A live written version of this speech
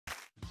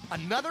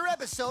Another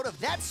episode of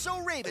That's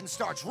So Raven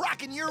starts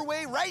rocking your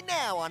way right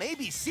now on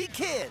ABC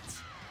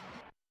Kids.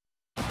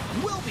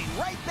 We'll be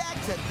right back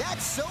to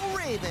That's So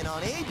Raven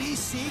on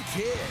ABC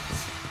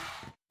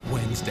Kids.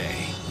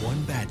 Wednesday,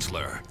 1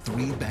 bachelor,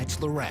 3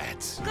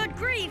 bachelorettes. Good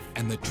grief!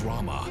 And the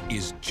drama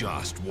is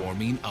just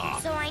warming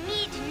up. So I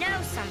need to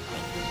know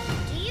something.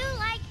 Do you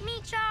like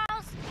me,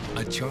 Charles?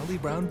 A Charlie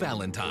Brown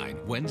Valentine,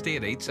 Wednesday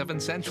at 8, 7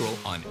 Central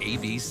on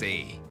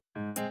ABC.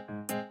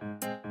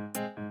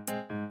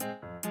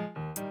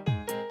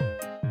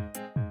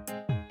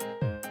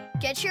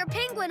 Get your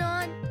penguin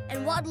on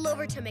and waddle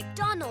over to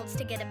McDonald's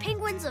to get a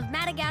Penguins of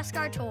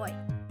Madagascar toy.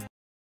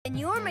 And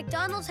your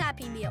McDonald's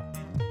Happy Meal.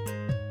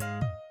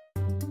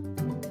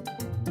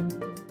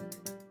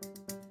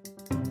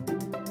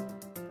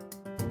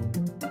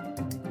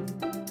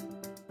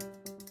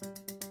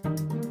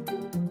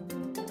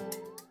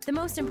 The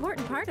most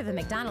important part of a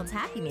McDonald's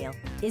Happy Meal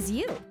is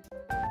you.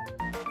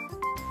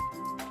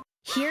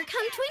 Here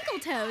come Twinkle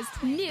Toes,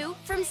 new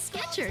from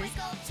Skechers.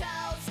 Twinkle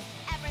Toes,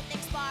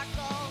 everything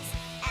sparkles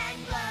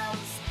and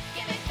glows.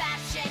 Give me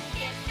fashion,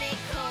 give me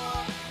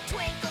cool.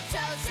 Twinkle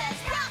Toes says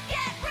rock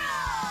and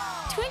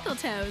roll. Twinkle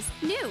Toes,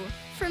 new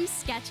from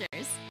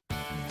Skechers.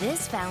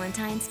 This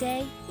Valentine's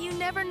Day, you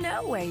never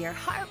know where your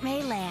heart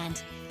may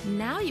land.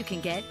 Now you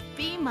can get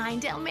Be Mine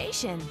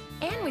Dalmatian.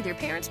 And with your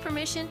parents'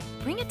 permission,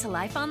 bring it to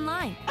life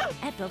online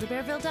at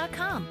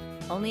Build-A-Bearville.com.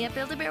 Only at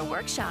Build-A-Bear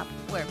Workshop,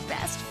 where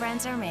best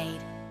friends are made.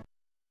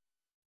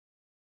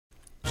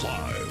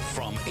 Live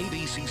from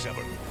ABC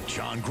 7,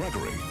 John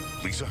Gregory,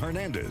 Lisa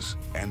Hernandez,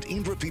 and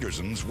Indra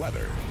Peterson's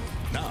weather.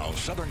 Now,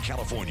 Southern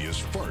California's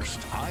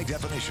first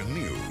high-definition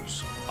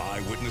news.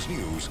 Eyewitness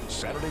News,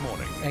 Saturday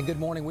morning. And good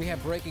morning. We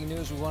have breaking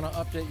news. We want to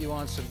update you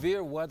on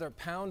severe weather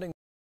pounding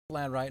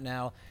land right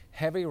now.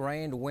 Heavy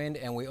rain, wind,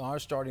 and we are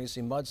starting to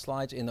see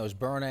mudslides in those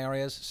burn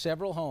areas.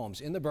 Several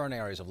homes in the burn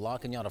areas of La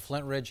Cañada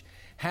Flint Ridge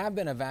have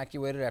been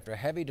evacuated after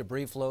heavy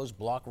debris flows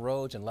blocked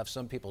roads and left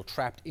some people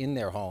trapped in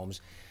their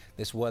homes.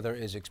 This weather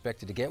is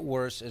expected to get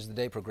worse as the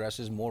day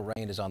progresses. More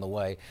rain is on the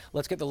way.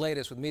 Let's get the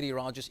latest with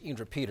meteorologist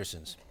Indra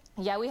Petersons.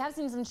 Yeah, we have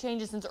seen some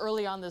changes since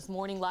early on this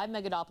morning. Live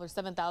Mega Doppler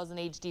 7000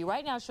 HD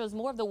right now shows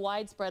more of the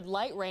widespread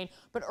light rain,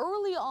 but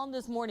early on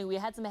this morning we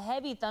had some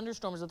heavy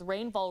thunderstorms with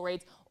rainfall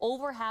rates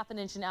over ½ an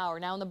inch an hour.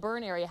 Now in the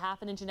burn area,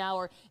 ½ an inch an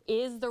hour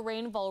is the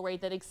rainfall rate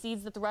that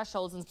exceeds the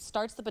thresholds and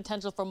starts the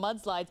potential for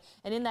mudslides.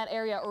 And in that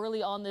area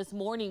early on this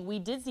morning, we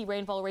did see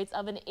rainfall rates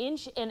of 1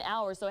 inch an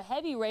hour. So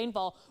heavy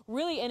rainfall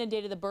really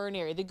inundated the burn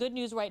area. The good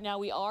news right now,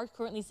 we are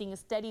currently seeing a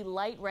steady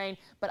light rain,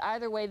 but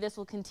either way, this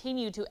will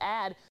continue to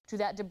add to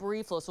that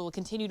debris flow. So we'll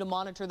continue to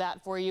monitor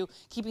that for you.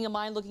 Keeping in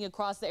mind, looking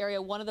across the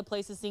area, one of the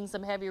places seeing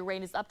some heavier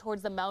rain is up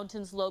towards the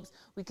mountain slopes.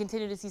 We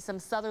continue to see some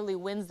southerly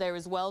winds there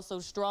as well,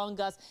 so strong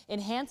gusts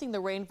enhancing the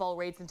rainfall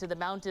rates into the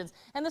mountains.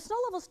 And the snow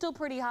level is still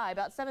pretty high,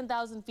 about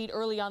 7,000 feet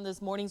early on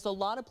this morning, so a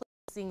lot of places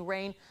seeing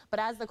rain. But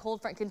as the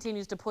cold front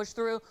continues to push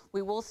through,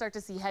 we will start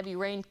to see heavy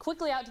rain.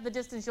 Quickly out to the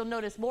distance, you'll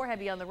notice more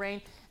heavy on the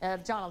rain.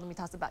 John, let me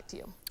toss it back to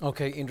you.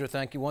 Okay, Indra,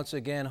 thank you. Once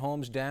again,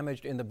 homes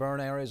damaged in the burn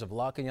areas of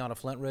La Cañada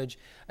Flint Ridge.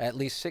 At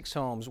least 6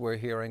 homes we're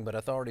hearing, but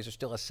authorities are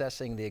still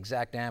assessing the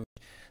exact damage.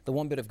 The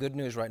one bit of good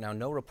news right now,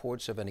 no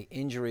reports of any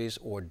injuries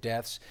or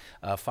deaths.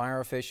 Fire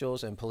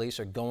officials and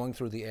police are going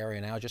through the area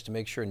now just to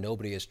make sure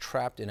nobody is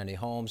trapped in any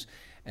homes.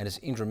 And as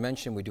Indra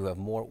mentioned, we do have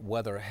more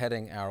weather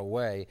heading our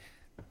way.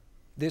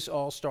 This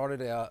all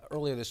started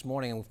earlier this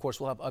morning, and of course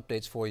we'll have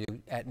updates for you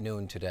at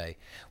noon today.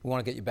 We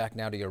want to get you back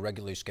now to your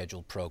regularly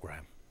scheduled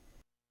program.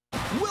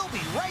 We'll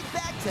be right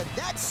back to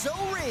That's So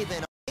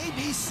Raven on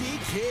ABC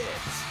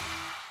Kids.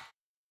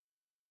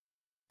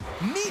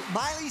 Meet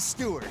Miley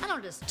Stewart. I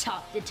don't just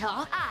talk the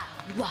talk. I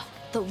walk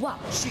the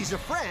walk. She's a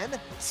friend,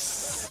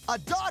 a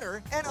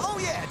daughter, and oh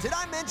yeah, did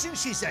I mention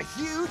she's a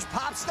huge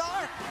pop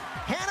star?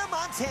 Hannah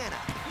Montana,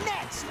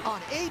 next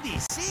on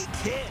ABC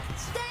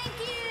Kids. Thank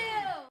you.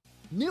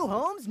 New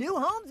homes, new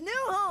homes,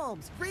 new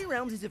homes! Free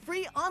Realms is a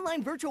free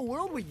online virtual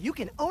world where you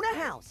can own a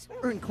house.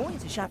 Earn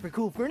coins to shop for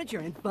cool furniture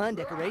and fun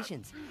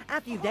decorations.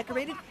 After you've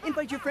decorated,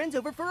 invite your friends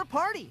over for a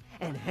party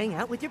and hang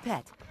out with your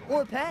pet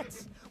or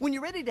pets. When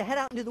you're ready to head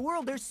out into the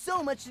world, there's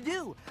so much to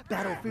do.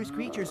 Battle fierce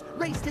creatures,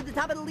 race to the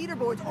top of the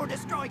leaderboards, or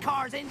destroy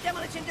cars in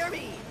Demolition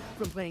Derby.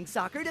 From playing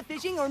soccer to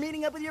fishing or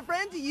meeting up with your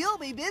friends, you'll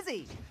be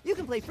busy. You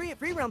can play free at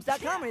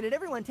freerealms.com, rated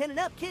everyone 10 and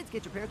up. Kids,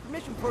 get your parents'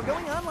 permission before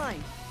going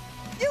online.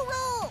 You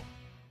roll!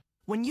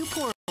 When you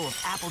pour a bowl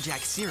of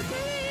Applejack cereal,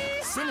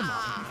 cinnamon,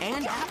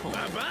 and apple,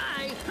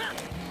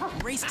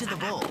 race to the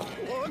bowl.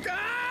 Look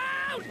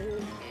out!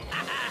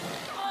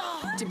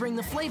 To bring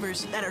the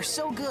flavors that are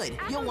so good,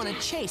 you'll want to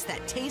chase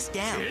that taste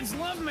down. Kids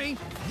love me.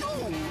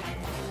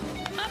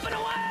 Up and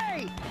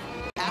away!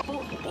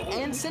 Apple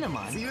and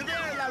cinnamon. See you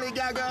there,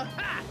 Lollygaga.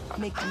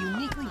 Make a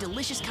uniquely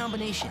delicious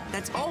combination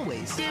that's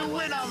always the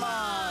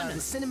the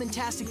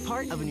cinnamon-tastic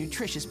part of a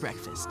nutritious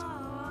breakfast.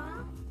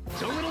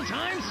 So little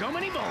time, so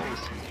many bowls.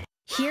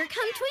 Here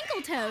come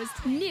Twinkle Toes,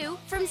 new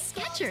from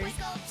Skechers.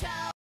 Twinkle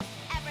Toes,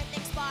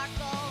 everything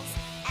sparkles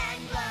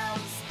and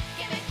glows.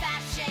 Give me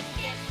fashion,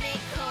 give me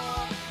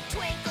cool.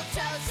 Twinkle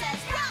Toes says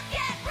rock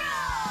and roll.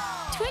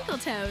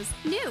 Twinkle Toes,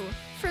 new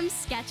from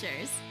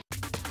Skechers.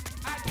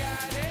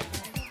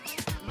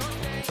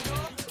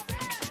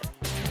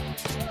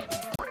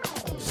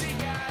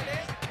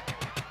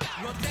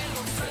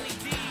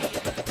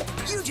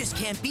 You just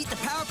can't beat the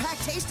Power Pack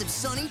taste of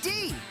Sunny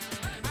D.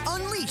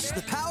 Unleash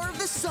the power of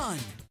the sun.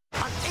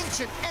 An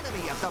ancient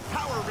enemy of the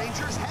Power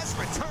Rangers has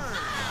returned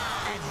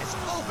and has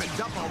opened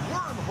up a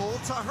wormhole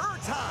to her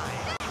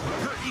time.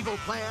 Her evil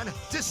plan,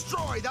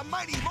 destroy the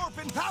Mighty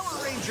Morphin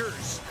Power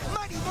Rangers.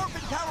 Mighty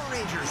Morphin Power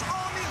Rangers,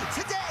 all new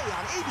today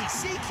on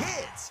ABC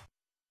Kids.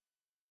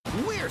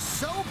 We're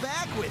so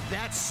back with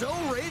That's So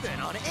Raven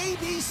on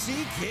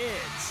ABC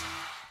Kids.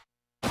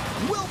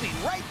 We'll be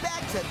right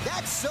back to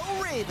That's So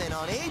Raven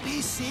on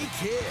ABC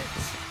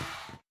Kids.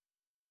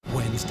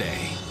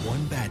 Wednesday,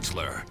 1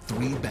 bachelor,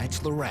 3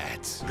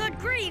 bachelorettes. Good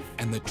grief!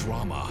 And the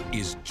drama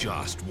is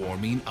just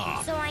warming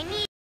up. So I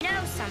need to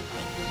know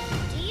something.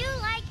 Do you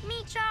like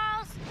me,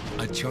 Charles?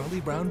 A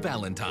Charlie Brown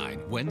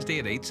Valentine, Wednesday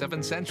at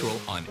 8/7 Central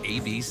on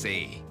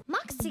ABC.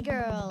 Moxie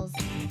Girls.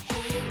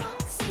 Hey,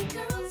 Moxie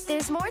Girls.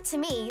 There's more to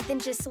me than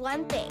just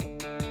one thing.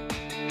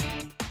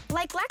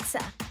 Like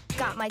Lexa,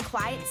 got my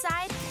quiet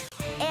side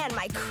and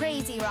my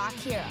crazy rock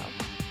hero.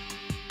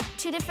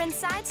 2 different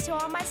sides to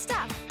all my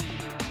stuff.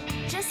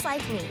 Just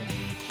like me.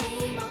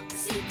 Hey,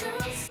 Moxie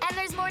Girls. And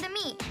there's more to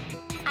me.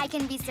 I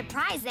can be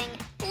surprising,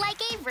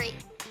 like Avery.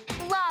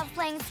 Love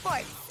playing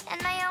sports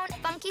and my own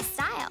funky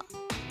style.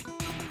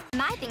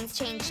 My things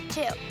change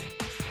too.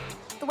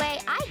 The way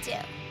I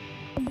do.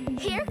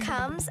 Here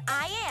comes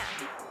I am.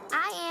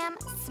 I am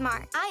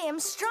smart. I am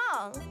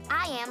strong.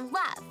 I am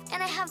love.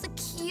 And I have the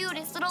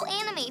cutest little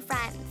anime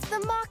friends. The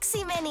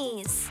Moxie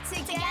Minis.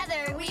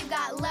 Together, we've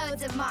got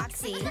loads of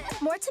Moxie.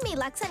 More to me,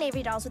 Lexa and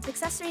Avery dolls with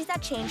accessories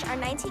that change are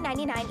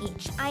 $19.99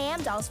 each. I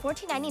am dolls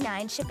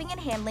 $14.99, shipping and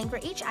handling for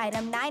each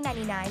item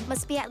 $9.99.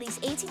 Must be at least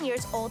 18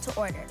 years old to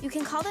order. You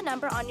can call the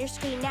number on your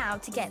screen now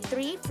to get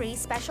 3 free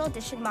special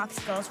edition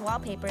Moxie Girls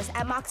wallpapers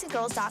at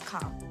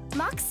moxiegirls.com.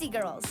 Moxie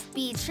Girls,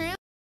 be true,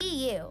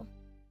 be you.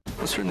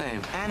 What's her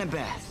name?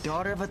 Annabeth,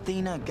 daughter of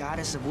Athena,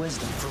 goddess of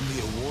wisdom. From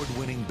the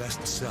award-winning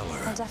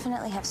bestseller. I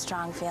definitely have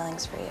strong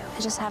feelings for you.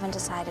 I just haven't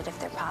decided if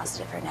they're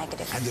positive or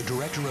negative. And the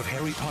director of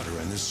Harry Potter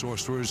and the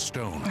Sorcerer's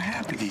Stone. What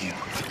happened to you?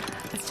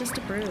 It's just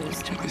a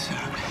bruise. Check this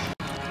out.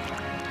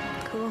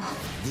 Cool.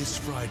 This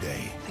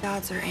Friday. The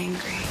gods are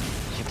angry.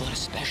 Your blood is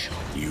special.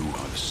 You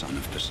are the son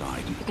of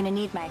Poseidon. You're gonna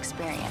need my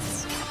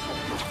experience.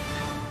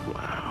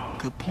 Wow.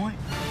 Good point.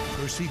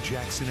 Percy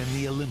Jackson and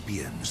the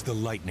Olympians, The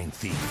Lightning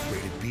Thief,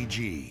 rated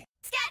PG.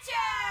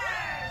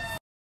 Skechers!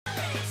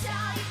 Pretty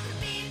tall, you could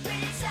be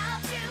pretty tall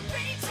too.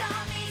 Pretty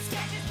tall means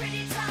Skechers,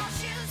 pretty tall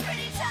shoes,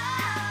 pretty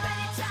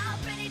tall.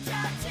 Pretty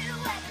tall too.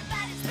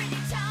 Everybody's pretty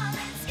tall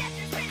and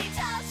Skechers, pretty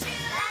tall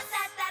shoes.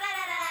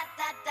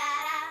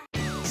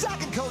 Da-da-da-da-da-da-da-da.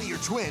 Zach and Cody are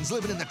twins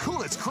living in the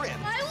coolest crib.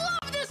 I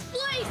love this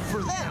place!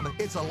 For them,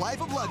 it's a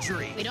life of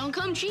luxury. We don't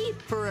come cheap.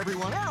 For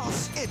everyone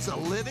else, it's a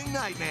living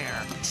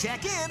nightmare.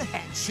 Check in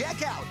and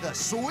check out the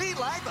sweet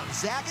life of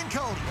Zach and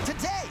Cody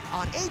today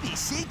on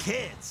ABC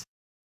Kids.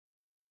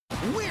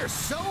 We're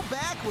so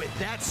back with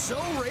That's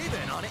So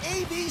Raven on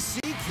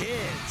ABC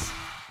Kids.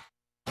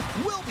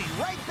 We'll be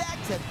right back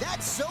to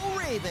That's So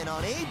Raven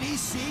on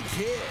ABC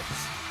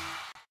Kids.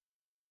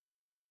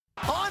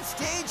 On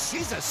stage,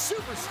 she's a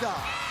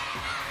superstar.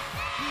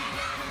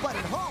 But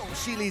at home,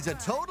 she leads a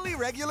totally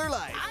regular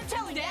life. I'm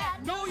telling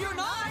Dad. No, you're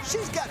not.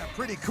 She's got a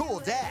pretty cool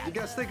dad. You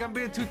guys think I'm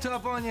being too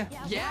tough on you?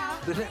 Yeah.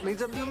 Then that means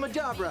I'm doing my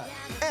job right.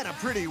 And a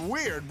pretty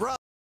weird brother.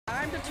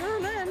 I'm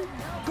determined.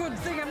 Good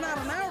thing I'm not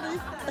an outie.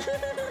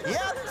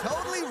 Yep,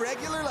 totally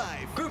regular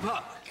life. Group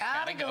hug.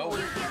 Gotta go.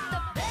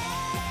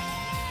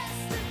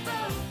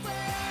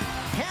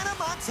 Hannah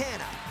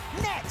Montana,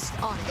 next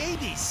on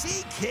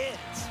ABC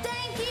Kids.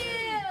 Thank you.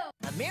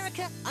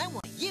 America, I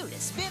want you to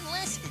spend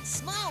less and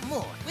smile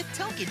more with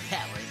token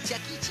power at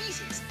Chuck E.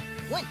 Cheese's.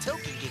 One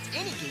token gets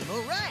any game a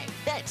ride.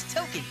 That's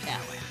token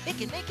power. It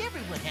can make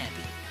everyone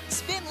happy.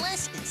 Spend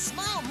less and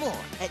smile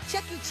more at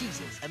Chuck E.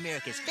 Cheese's,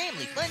 America's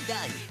family fun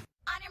value.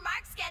 On your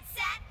marks, get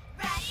set,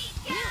 ready,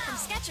 go! New from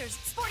Skechers,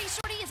 Sporty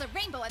Shorty is a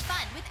rainbow of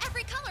fun with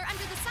every color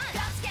under the sun. Go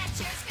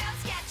Skechers, go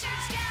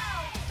Skechers, go!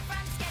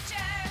 From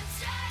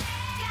Skechers,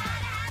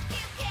 gotta have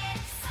cute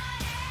kids.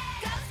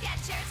 Go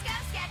Skechers, go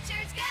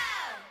Skechers, go!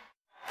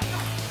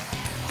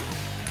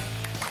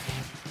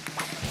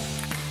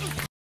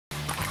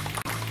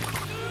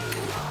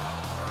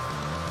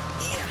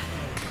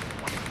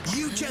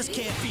 You just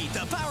can't beat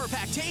the Power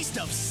Pack taste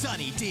of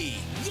Sunny D.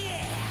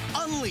 Yeah!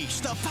 Unleash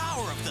the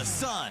power of the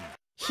sun.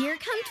 Here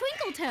come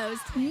Twinkle Toes,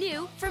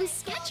 new from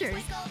Skechers.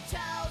 Twinkle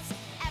toes,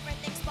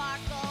 everything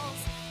sparkles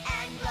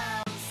and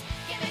glows.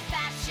 Give me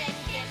fashion,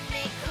 give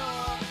me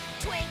cool.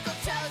 Twinkle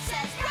toes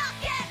says rock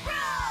and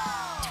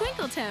roll!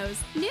 Twinkle Toes,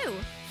 new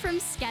from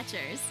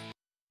Skechers.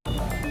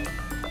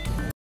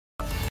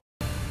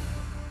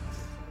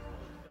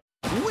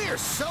 We're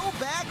so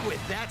back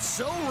with That's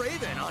So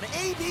Raven on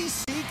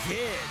ABC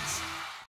Kids.